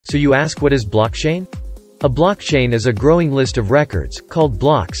So you ask, what is blockchain? A blockchain is a growing list of records, called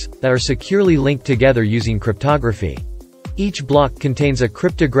blocks, that are securely linked together using cryptography. Each block contains a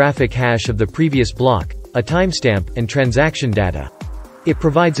cryptographic hash of the previous block, a timestamp, and transaction data. It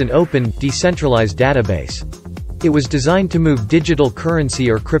provides an open, decentralized database. It was designed to move digital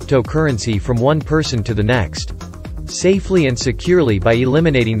currency or cryptocurrency from one person to the next, safely and securely by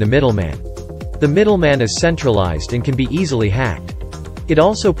eliminating the middleman. The middleman is centralized and can be easily hacked. It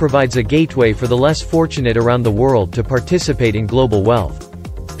also provides a gateway for the less fortunate around the world to participate in global wealth.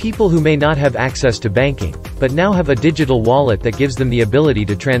 People who may not have access to banking, but now have a digital wallet that gives them the ability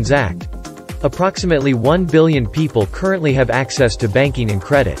to transact. Approximately 1 billion people currently have access to banking and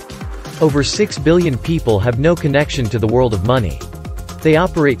credit. Over 6 billion people have no connection to the world of money. They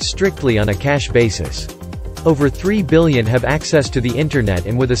operate strictly on a cash basis. Over 3 billion have access to the internet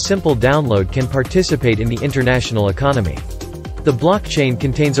and with a simple download can participate in the international economy. The blockchain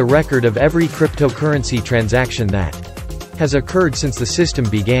contains a record of every cryptocurrency transaction that has occurred since the system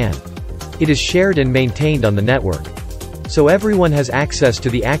began. It is shared and maintained on the network, so everyone has access to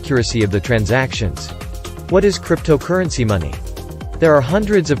the accuracy of the transactions. What is cryptocurrency money? There are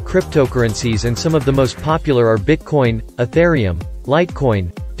hundreds of cryptocurrencies and some of the most popular are Bitcoin, Ethereum,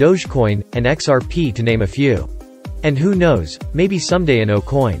 Litecoin, Dogecoin, and XRP to name a few. And who knows, maybe someday an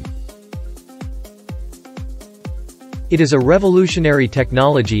O-coin. It is a revolutionary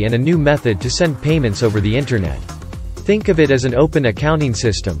technology and a new method to send payments over the internet. Think of it as an open accounting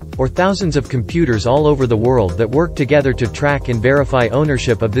system, or thousands of computers all over the world that work together to track and verify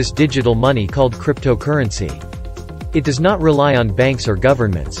ownership of this digital money called cryptocurrency. It does not rely on banks or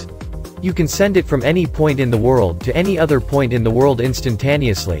governments. You can send it from any point in the world to any other point in the world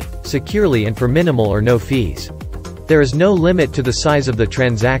instantaneously, securely and for minimal or no fees. There is no limit to the size of the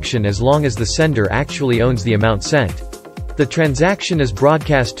transaction as long as the sender actually owns the amount sent. The transaction is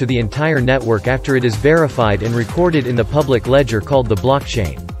broadcast to the entire network after it is verified and recorded in the public ledger called the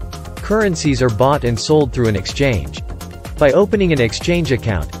blockchain. Currencies are bought and sold through an exchange. By opening an exchange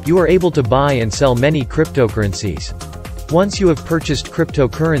account, you are able to buy and sell many cryptocurrencies. Once you have purchased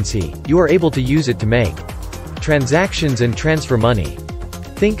cryptocurrency, you are able to use it to make transactions and transfer money.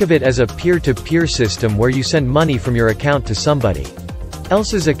 Think of it as a peer-to-peer system where you send money from your account to somebody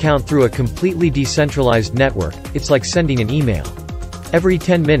else's account through a completely decentralized network. It's like sending an email. Every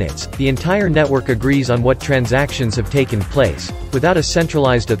 10 minutes, the entire network agrees on what transactions have taken place, without a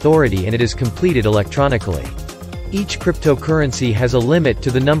centralized authority, and it is completed electronically. Each cryptocurrency has a limit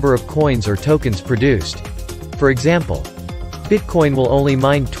to the number of coins or tokens produced. For example, Bitcoin will only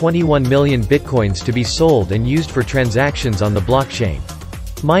mine 21 million bitcoins to be sold and used for transactions on the blockchain.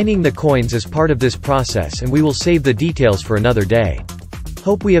 Mining the coins is part of this process, and we will save the details for another day.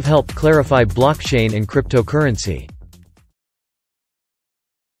 Hope we have helped clarify blockchain and cryptocurrency.